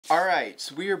Alright,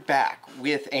 so we are back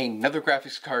with another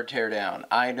graphics card teardown.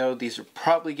 I know these are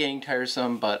probably getting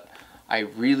tiresome, but I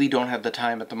really don't have the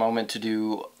time at the moment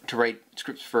to write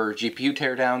scripts for GPU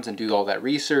teardowns and do all that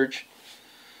research.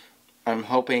 I'm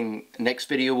hoping next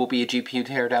video will be a GPU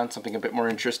teardown, something a bit more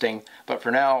interesting. But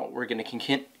for now, we're going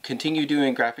to continue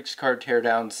doing graphics card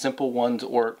teardowns, simple ones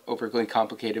or overly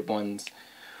complicated ones,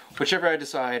 whichever I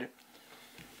decide.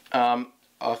 A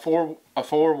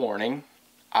forewarning.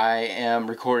 I am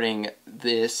recording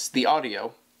the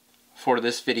audio for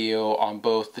this video on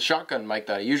both the shotgun mic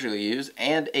that I usually use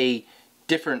and a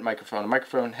different microphone, a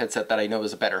microphone headset that I know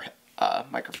is a better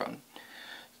microphone.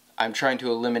 I'm trying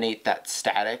to eliminate that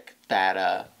static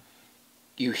that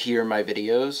you hear in my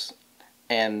videos,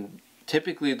 and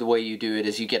typically the way you do it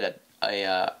is you get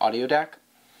a audio DAC,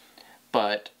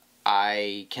 but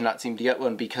I cannot seem to get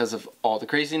one because of all the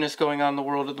craziness going on in the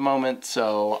world at the moment,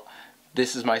 so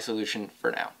this is my solution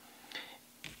for now.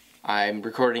 I'm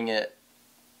recording it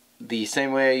the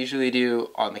same way I usually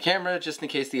do on the camera, just in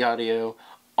case the audio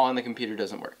on the computer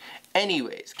doesn't work.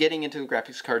 Anyways, getting into the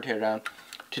graphics card teardown.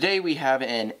 Today we have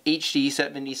an HD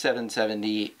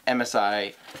 7770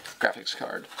 MSI graphics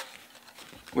card.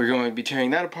 We're going to be tearing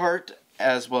that apart,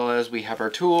 as well as we have our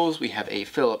tools. We have a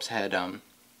Phillips head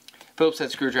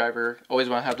screwdriver. Always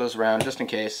want to have those around just in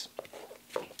case.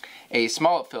 A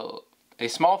small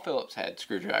Phillips head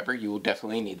screwdriver, you will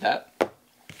definitely need that.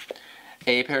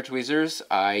 A pair of tweezers.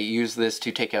 I use this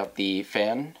to take out the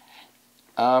fan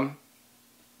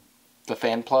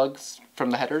plugs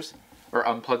from the headers, or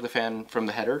unplug the fan from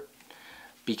the header,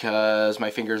 because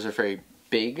my fingers are very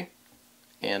big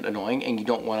and annoying, and you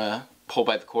don't want to pull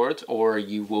by the cords or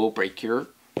you will break your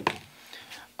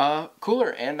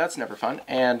cooler, and that's never fun.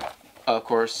 And of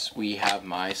course, we have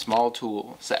my small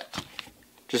tool set.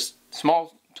 Just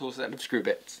small tool set of screw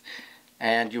bits,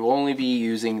 and you will only be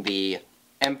using the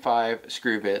M5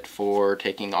 screw bit for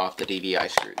taking off the DVI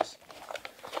screws.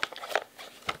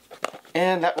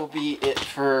 And that will be it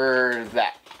for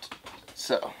that.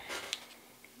 So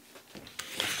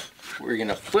we're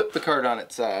gonna flip the card on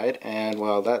its side, and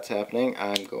while that's happening,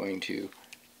 I'm going to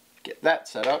get that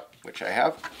set up, which I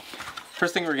have.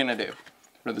 First thing we're gonna do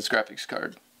for this graphics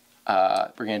card,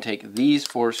 we're gonna take these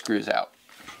 4 screws out.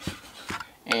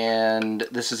 And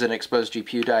this is an exposed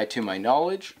GPU die to my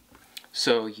knowledge,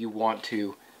 so you want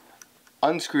to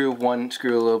unscrew one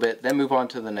screw a little bit, then move on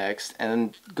to the next, and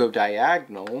then go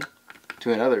diagonal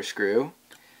to another screw,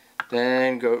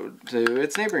 then go to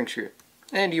its neighboring screw.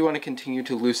 And you want to continue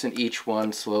to loosen each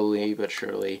one slowly but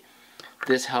surely.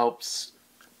 This helps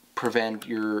prevent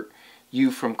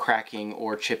you from cracking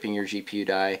or chipping your GPU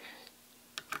die.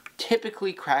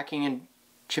 Typically, cracking and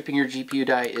chipping your GPU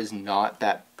die is not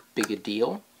that big a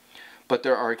deal, but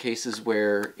there are cases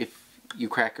where if you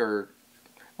crack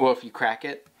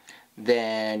it,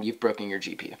 then you've broken your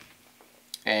GPU,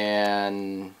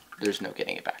 and there's no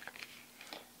getting it back.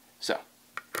 So,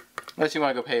 unless you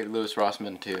want to go pay Louis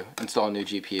Rossmann to install a new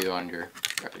GPU on your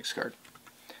graphics card.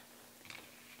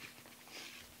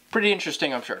 Pretty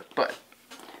interesting, I'm sure, but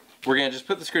we're going to just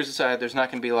put the screws aside. There's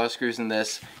not going to be a lot of screws in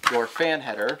this. Your fan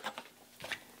header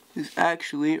is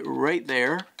actually right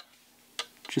there,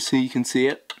 just so you can see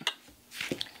it.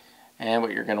 And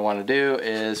what you're going to want to do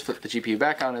is flip the GPU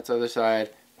back on its other side,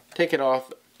 take it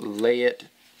off, lay it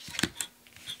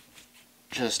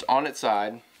just on its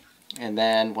side, and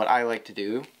then what I like to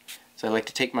do is I like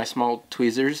to take my small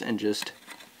tweezers and just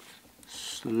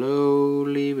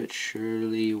slowly but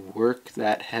surely work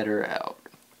that header out.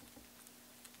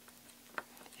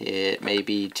 It may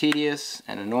be tedious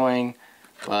and annoying,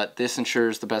 but this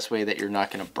ensures the best way that you're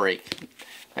not going to break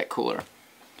that cooler.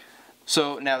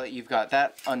 So now that you've got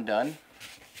that undone,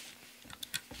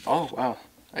 oh wow,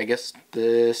 I guess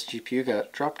this GPU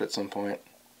got dropped at some point.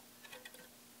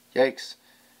 Yikes.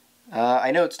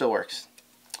 I know it still works.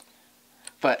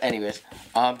 But anyways,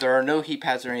 there are no heat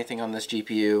pads or anything on this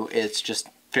GPU. It's just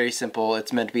very simple.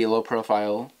 It's meant to be a low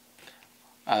profile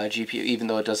GPU, even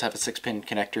though it does have a 6-pin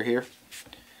connector here.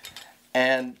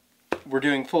 And we're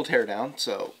doing full teardown,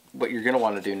 so what you're going to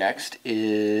want to do next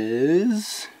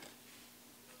is,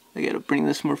 I gotta bring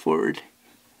this more forward.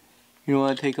 You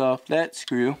want to take off that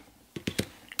screw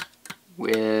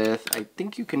with, I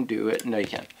think you can do it, no you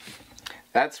can't.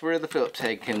 That's where the Phillips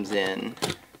head comes in.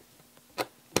 The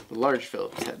large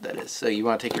Phillips head, that is. So you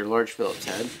want to take your large Phillips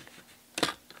head,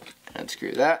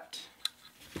 unscrew that.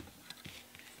 You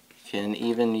can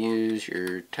even use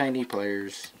your tiny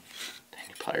pliers,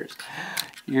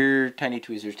 your tiny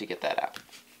tweezers to get that out.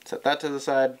 Set that to the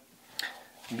side.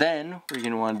 Then what you're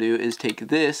going to want to do is take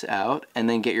this out and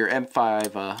then get your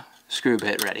M5 screw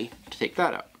bit ready to take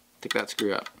that out. Take that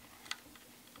screw out.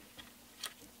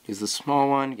 use the small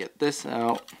one, get this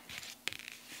out.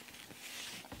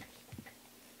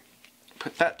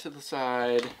 Put that to the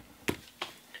side.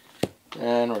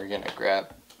 Then we're going to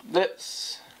grab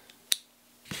this.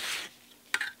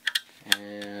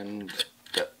 And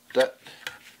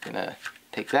gonna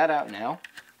take that out now.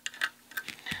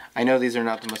 I know these are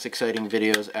not the most exciting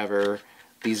videos ever.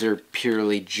 These are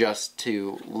purely just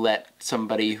to let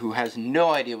somebody who has no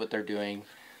idea what they're doing,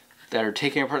 that are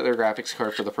taking apart their graphics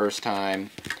card for the first time.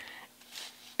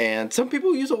 And some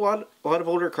people use a lot of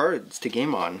older cards to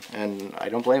game on, and I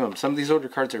don't blame them. Some of these older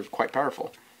cards are quite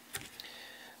powerful.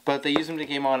 But they use them to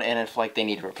game on, and if like they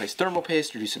need to replace thermal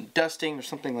paste or do some dusting or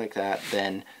something like that,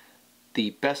 then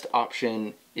the best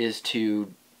option is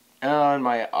to... and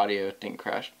my audio thing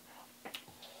crashed.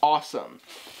 Awesome.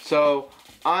 So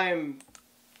I'm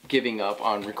giving up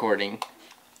on recording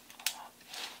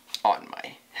on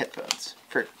my headphones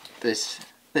for this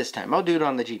time. I'll do it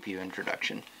on the GPU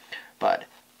introduction, but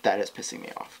that is pissing me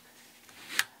off.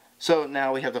 So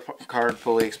now we have the card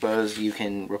fully exposed. You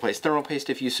can replace thermal paste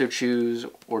if you so choose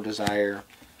or desire,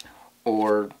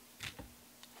 or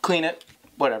clean it,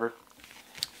 whatever.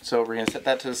 So we're going to set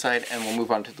that to the side, and we'll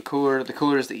move on to the cooler. The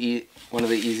cooler is one of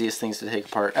the easiest things to take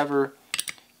apart ever.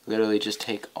 Literally just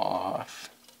take off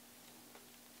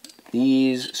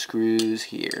these screws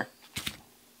here.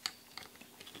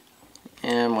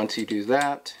 And once you do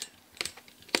that,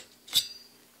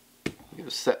 you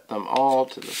set them all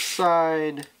to the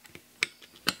side.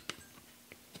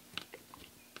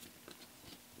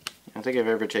 I don't think I've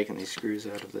ever taken these screws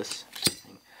out of this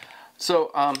thing. So,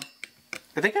 I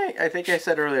think I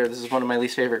said earlier this is one of my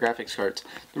least favorite graphics cards.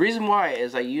 The reason why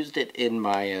is I used it in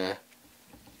my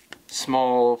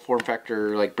small form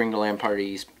factor, like bring to LAN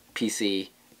parties PC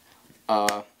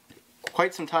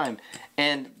quite some time,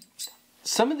 and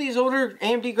some of these older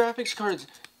AMD graphics cards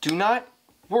do not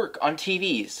work on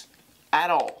TVs at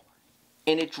all,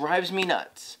 and it drives me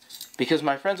nuts because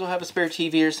my friends will have a spare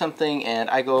TV or something, and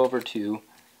I go over to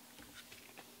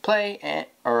play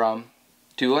or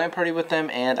do a LAN party with them,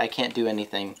 and I can't do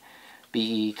anything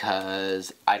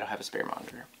because I don't have a spare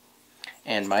monitor.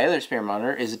 And my other spare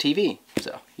monitor is a TV,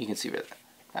 so you can see where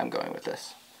I'm going with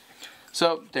this.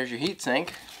 So there's your heatsink.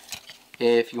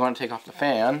 If you want to take off the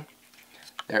fan,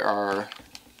 there are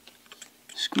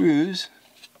screws.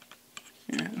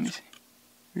 Here, let me see.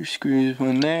 There's screws,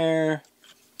 one there,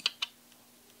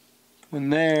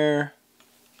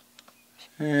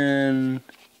 and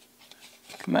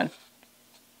come on,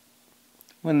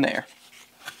 one there.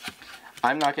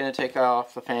 I'm not going to take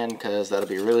off the fan because that'll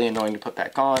be really annoying to put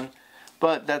back on,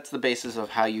 but that's the basis of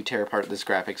how you tear apart this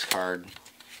graphics card.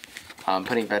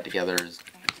 Putting it back together is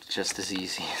just as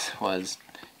easy as it was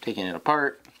taking it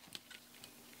apart.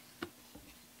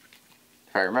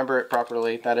 If I remember it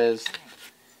properly, that is.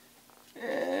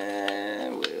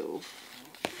 We'll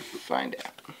find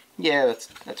out. Yeah, that's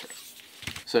right.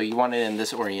 So you want it in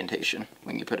this orientation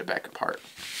when you put it back apart.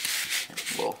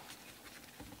 We'll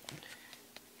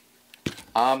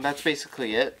that's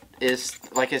basically it. Is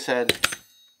like I said,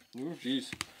 oh,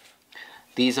 geez.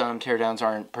 These teardowns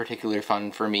aren't particularly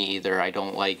fun for me either. I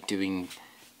don't like doing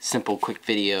simple, quick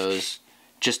videos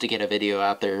just to get a video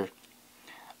out there.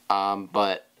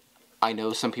 But I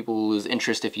know some people will lose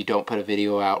interest if you don't put a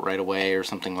video out right away or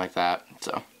something like that.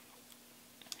 So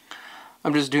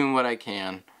I'm just doing what I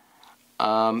can.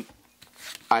 I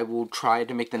will try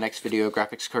to make the next video a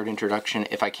graphics card introduction.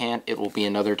 If I can't, it will be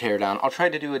another teardown. I'll try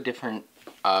to do a different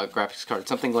graphics card,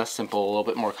 something less simple, a little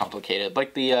bit more complicated,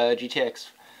 like the GTX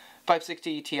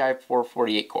 560 Ti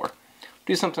 448 core.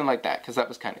 Do something like that, because that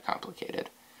was kind of complicated.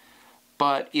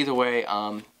 But either way,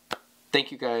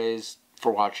 thank you guys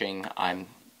for watching. I'm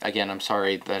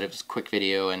sorry that it was a quick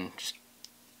video and just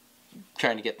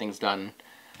trying to get things done.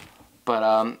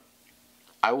 But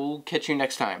I will catch you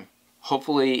next time,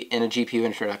 hopefully in a GPU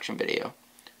introduction video.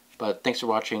 But thanks for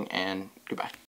watching, and goodbye.